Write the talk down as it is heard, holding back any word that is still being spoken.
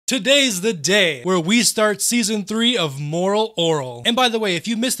Today's the day where we start season 3 of Moral Orel. And by the way, if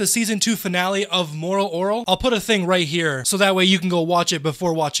you missed the season 2 finale of Moral Orel, I'll put a thing right here so that way you can go watch it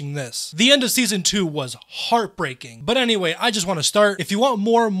before watching this. The end of season 2 was heartbreaking. But anyway, I just want to start. If you want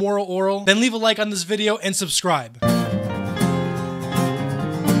more Moral Orel, then leave a like on this video and subscribe.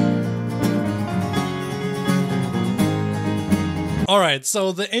 Alright,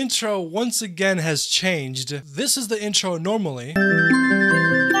 so the intro once again has changed. This is the intro normally.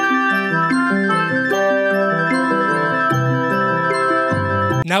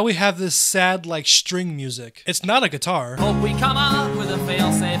 Now we have this sad, like, string music. It's not a guitar. Hope we come up with a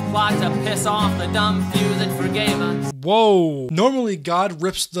fail-safe plot to piss off the dumb few that forgave us. Whoa. Normally God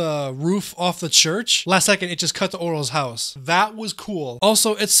rips the roof off the church. Last second, it just cut to Orel's house. That was cool.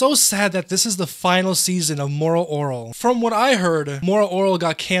 Also, it's so sad that this is the final season of Moral Orel. From what I heard, Moral Orel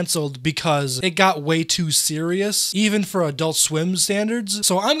got canceled because it got way too serious, even for Adult Swim standards.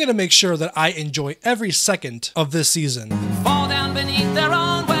 So I'm gonna make sure that I enjoy every second of this season. Fall down beneath their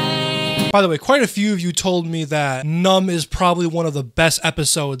own weight. By the way, quite a few of you told me that Numb is probably one of the best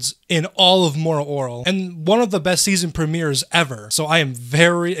episodes in all of Moral Orel, and one of the best season premieres ever. So I am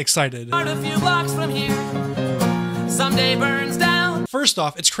very excited. A few blocks from here, someday burns down. First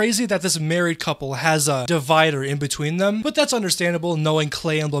off, it's crazy that this married couple has a divider in between them, but that's understandable knowing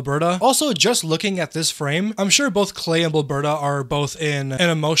Clay and Blilberta. Also, just looking at this frame, I'm sure both Clay and Blilberta are both in an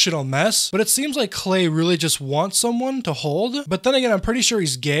emotional mess, but it seems like Clay really just wants someone to hold. But then again, I'm pretty sure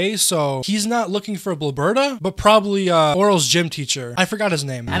he's gay, so he's not looking for Blilberta, but probably Orel's gym teacher. I forgot his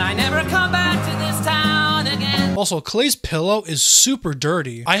name. And I never come back to this town again. Also, Clay's pillow is super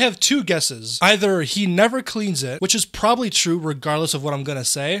dirty. I have two guesses. Either he never cleans it, which is probably true regardless of what I'm gonna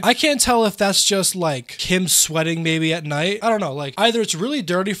say. I can't tell if that's just like him sweating maybe at night. I don't know, like either it's really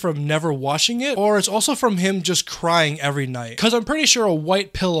dirty from never washing it, or it's also from him just crying every night. Cause I'm pretty sure a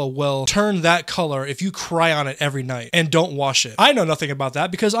white pillow will turn that color if you cry on it every night and don't wash it. I know nothing about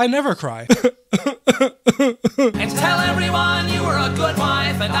that because I never cry. And tell everyone you were a good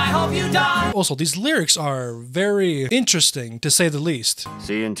wife and I hope you die. Also, these lyrics are very interesting to say the least.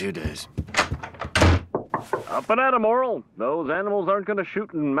 See you in 2 days. Up and at 'em, Orel. Those animals aren't gonna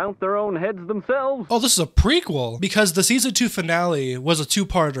shoot and mount their own heads themselves. Oh, this is a prequel because the season 2 finale was a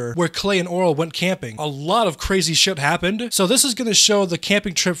two-parter where Clay and Orel went camping. A lot of crazy shit happened. So this is gonna show the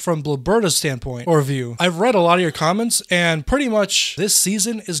camping trip from Blilberta's standpoint or view. I've read a lot of your comments and pretty much this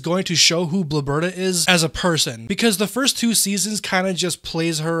season is going to show who Blilberta is as a person, because the first 2 seasons kind of just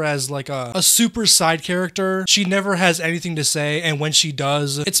plays her as like a super side character. She never has anything to say, and when she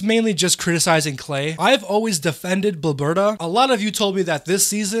does, it's mainly just criticizing Clay. I've always defended Blilberta. A lot of you told me that this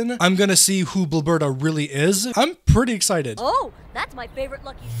season I'm gonna see who Blilberta really is. I'm pretty excited. Oh, that's my favorite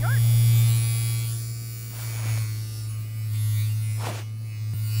Lucky shirt.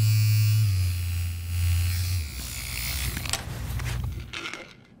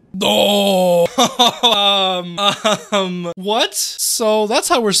 Oh, what? So that's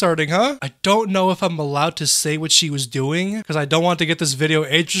how we're starting, huh? I don't know if I'm allowed to say what she was doing because I don't want to get this video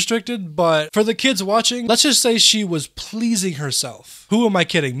age restricted, but for the kids watching, let's just say she was pleasing herself. Who am I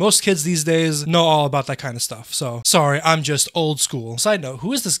kidding? Most kids these days know all about that kind of stuff. So sorry, I'm just old school. Side note,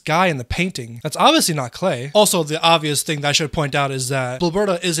 who is this guy in the painting? That's obviously not Clay. Also, the obvious thing that I should point out is that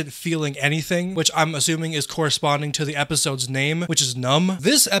Blilberta isn't feeling anything, which I'm assuming is corresponding to the episode's name, which is Numb.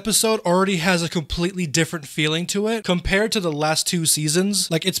 This episode already has a completely different feeling to it compared to the last 2 seasons.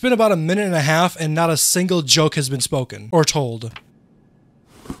 Like, it's been about a minute and a half and not a single joke has been spoken or told.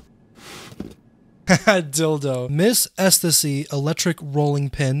 Dildo. Miss Ecstasy electric rolling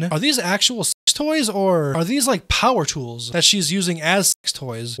pin. Are these actual sex toys or are these like power tools that she's using as sex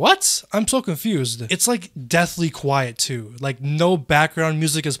toys? What? I'm so confused. It's like deathly quiet too. Like no background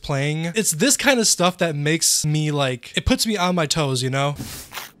music is playing. It's this kind of stuff that makes me like, it puts me on my toes, you know?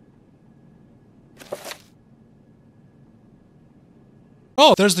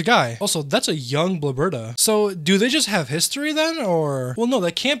 Oh, there's the guy. Also, that's a young Blilberta. So, do they just have history then, or? Well, no,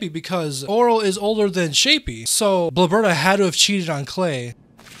 that can't be because Orel is older than Shapey. So, Blilberta had to have cheated on Clay.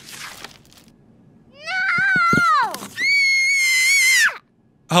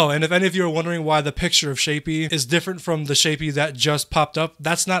 Oh, and if any of you are wondering why the picture of Shapey is different from the Shapey that just popped up,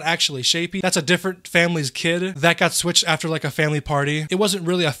 that's not actually Shapey. That's a different family's kid that got switched after like a family party. It wasn't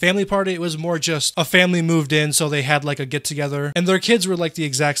really a family party, it was more just a family moved in, so they had like a get together, and their kids were like the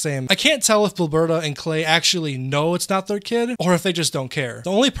exact same. I can't tell if Blilberta and Clay actually know it's not their kid, or if they just don't care.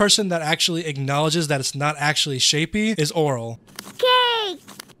 The only person that actually acknowledges that it's not actually Shapey is Orel. Cake!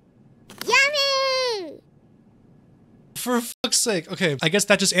 Yummy! For fuck's sake. Okay, I guess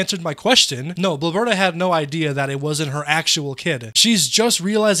that just answered my question. No, Blilberta had no idea that it wasn't her actual kid. She's just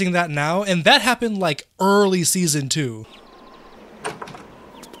realizing that now, and that happened like early season 2.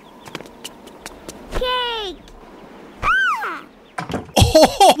 Cake!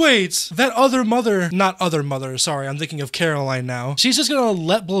 Oh, wait, that other mother, not other mother, sorry, I'm thinking of Caroline now. She's just gonna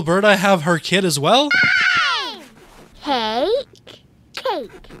let Blilberta have her kid as well? Cake,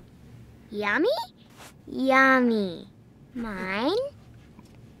 cake. Yummy, yummy. Mine,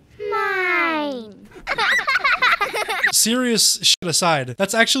 mine. Serious shit aside,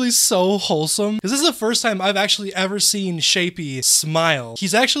 that's actually so wholesome. Because this is the first time I've actually ever seen Shapey smile.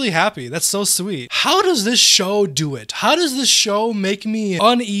 He's actually happy. That's so sweet. How does this show do it? How does this show make me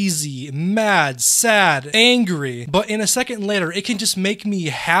uneasy, mad, sad, angry, but in a second later, it can just make me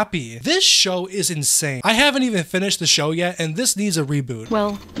happy? This show is insane. I haven't even finished the show yet, and this needs a reboot.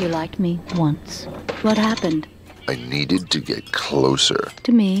 Well, you liked me once. What happened? I needed to get closer.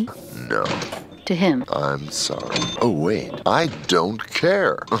 To me? No. To him? I'm sorry. Oh, wait. I don't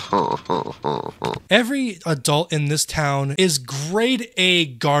care. Every adult in this town is grade A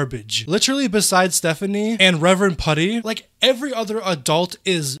garbage. Literally, besides Stephanie and Reverend Putty, like every other adult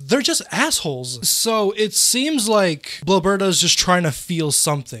they're just assholes. So it seems like Blilberta's just trying to feel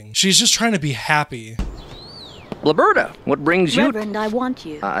something. She's just trying to be happy. Blilberta, what brings you? Reverend, I want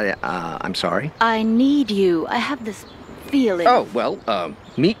you. I'm sorry? I need you. I have this feeling. Oh, well,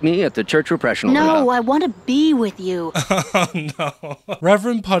 meet me at the church repressional. No, I want to be with you. Oh no.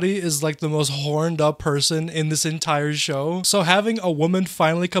 Reverend Putty is like the most horned up person in this entire show. So having a woman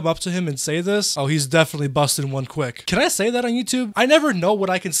finally come up to him and say this, oh, he's definitely busting one quick. Can I say that on YouTube? I never know what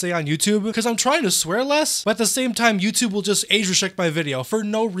I can say on YouTube because I'm trying to swear less, but at the same time, YouTube will just age restrict my video for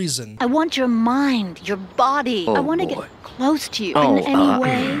no reason. I want your mind, your body. Oh, I want to boy. get close to you Oh, in any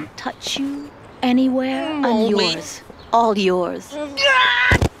way, touch you, anywhere. I'm yours. All yours.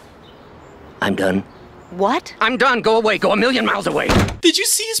 I'm done. What? I'm done. Go away. Go a million miles away. Did you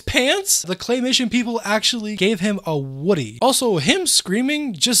see his pants? The claymation people actually gave him a Woody. Also, him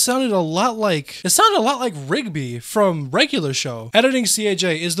screaming just sounded a lot like Rigby from regular show. Editing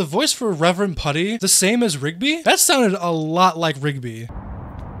CeeAyeJay, is the voice for Reverend Putty the same as Rigby? That sounded a lot like Rigby.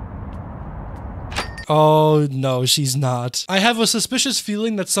 Oh, no, she's not. I have a suspicious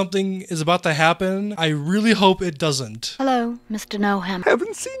feeling that something is about to happen. I really hope it doesn't. Hello, Mr. Noham.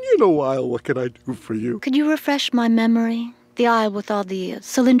 Haven't seen you in a while. What can I do for you? Could you refresh my memory? The aisle with all the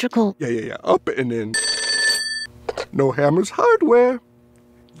cylindrical... Yeah. Up and in. No hammers hardware.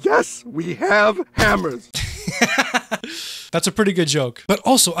 Yes, we have hammers. That's a pretty good joke. But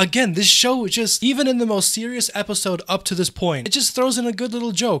also, again, this show just, even in the most serious episode up to this point, it just throws in a good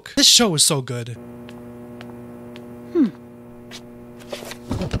little joke. This show is so good.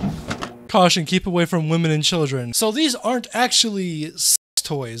 Caution, keep away from women and children. So these aren't actually sex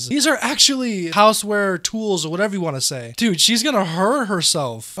toys. These are actually houseware tools or whatever you want to say. Dude, she's gonna hurt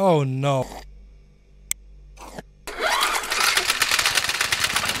herself. Oh no.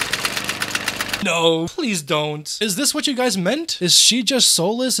 No, please don't. Is this what you guys meant? Is she just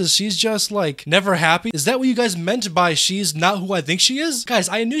soulless? Is she just like never happy? Is that what you guys meant by she's not who I think she is? Guys,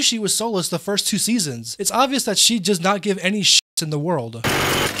 I knew she was soulless the first 2 seasons. It's obvious that she does not give any shit in the world.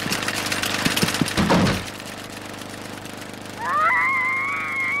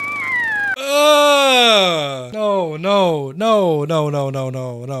 No.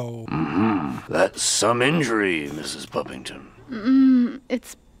 That's some injury, Mrs. Puppington.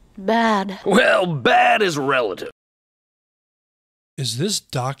 It's bad. Well, bad is relative. Is this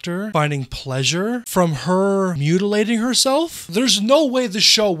doctor finding pleasure from her mutilating herself? There's no way the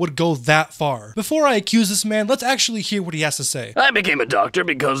show would go that far. Before I accuse this man, let's actually hear what he has to say. I became a doctor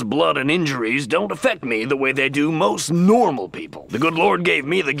because blood and injuries don't affect me the way they do most normal people. The good Lord gave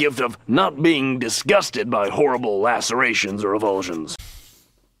me the gift of not being disgusted by horrible lacerations or avulsions.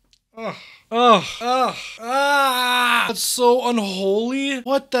 That's so unholy.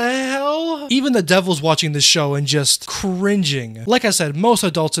 What the hell? Even the devil's watching this show and just cringing. Like I said, most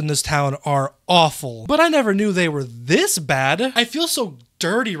adults in this town are awful, but I never knew they were this bad. I feel so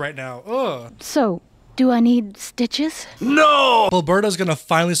dirty right now. Ugh. So, do I need stitches? No! Blilberta's gonna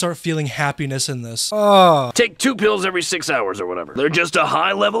finally start feeling happiness in this. Take 2 pills every 6 hours or whatever. They're just a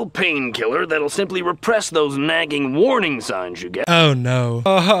high-level painkiller that'll simply repress those nagging warning signs you get. Oh no.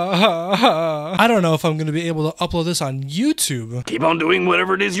 I don't know if I'm gonna be able to upload this on YouTube. Keep on doing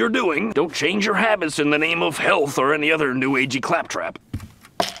whatever it is you're doing. Don't change your habits in the name of health or any other new agey claptrap.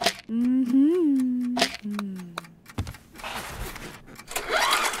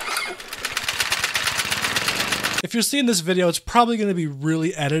 If If you're seeing this video, it's probably gonna be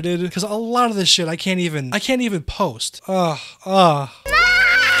really edited because a lot of this shit I can't even post.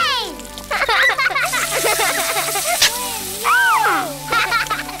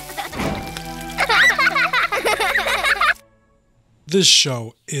 This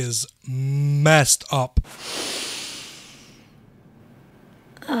show is messed up.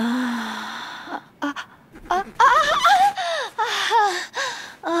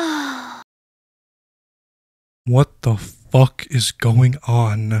 What the fuck is going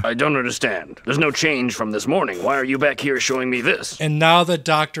on? I don't understand. There's no change from this morning. Why are you back here showing me this? And now the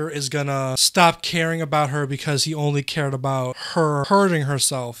doctor is gonna stop caring about her because he only cared about her hurting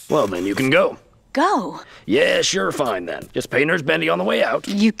herself. Well, then you can go. Go? Yeah, sure, fine then. Just pay Nurse Bendy on the way out.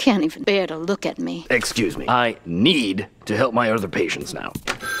 You can't even bear to look at me. Excuse me. I need to help my other patients now.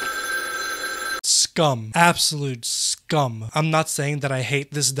 Scum. Absolute scum. I'm not saying that I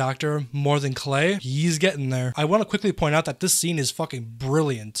hate this doctor more than Clay. He's getting there. I want to quickly point out that this scene is fucking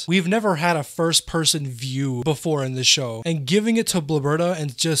brilliant. We've never had a first-person view before in this show, and giving it to Blibberta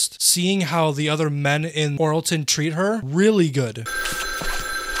and just seeing how the other men in Orelton treat her, really good.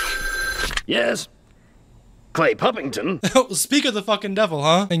 Yes? Clay Puppington? Speak of the fucking devil,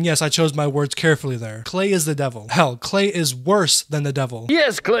 huh? And yes, I chose my words carefully there. Clay is the devil. Hell, Clay is worse than the devil.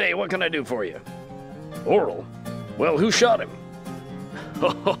 Yes, Clay, what can I do for you? Orel? Well, who shot him?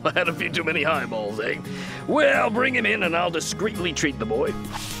 Oh, I had a few too many highballs, eh? Well, bring him in and I'll discreetly treat the boy.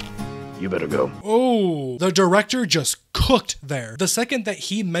 You better go. Oh, the director just cooked there. The second that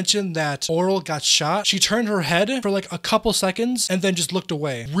he mentioned that Orel got shot, she turned her head for like a couple seconds and then just looked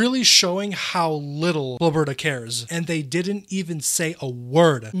away, really showing how little Blibberta cares. And they didn't even say a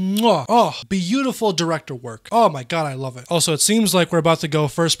word. Mwah. Oh, beautiful director work. Oh my god, I love it. Also, it seems like we're about to go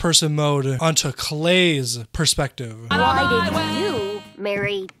first person mode onto Clay's perspective. Why did you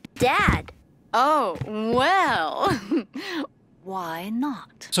marry Dad? Oh, well. Why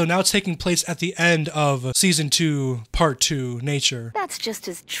not? So now it's taking place at the end of season 2, part 2, Nature. That's just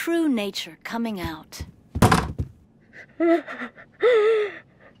his true nature coming out.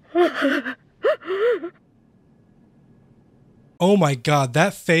 Oh my god,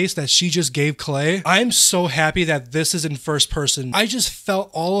 that face that she just gave Clay. I'm so happy that this is in first person. I just felt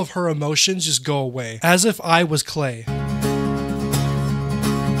all of her emotions just go away, as if I was Clay.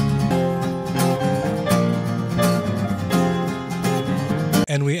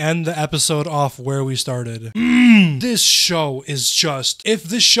 And we end the episode off where we started. This show is just... If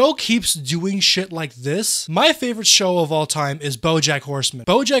the show keeps doing shit like this, my favorite show of all time is BoJack Horseman.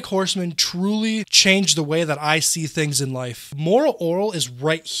 BoJack Horseman truly changed the way that I see things in life. Moral Orel is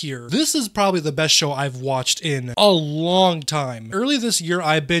right here. This is probably the best show I've watched in a long time. Early this year,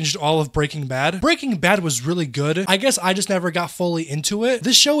 I binged all of Breaking Bad. Breaking Bad was really good. I guess I just never got fully into it.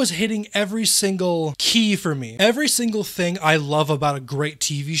 This show is hitting every single key for me. Every single thing I love about a great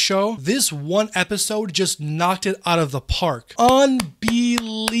TV show, this one episode just knocked it out of the park.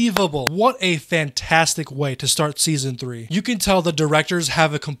 Unbelievable. What a fantastic way to start season 3. You can tell the directors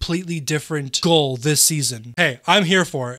have a completely different goal this season. Hey, I'm here for it.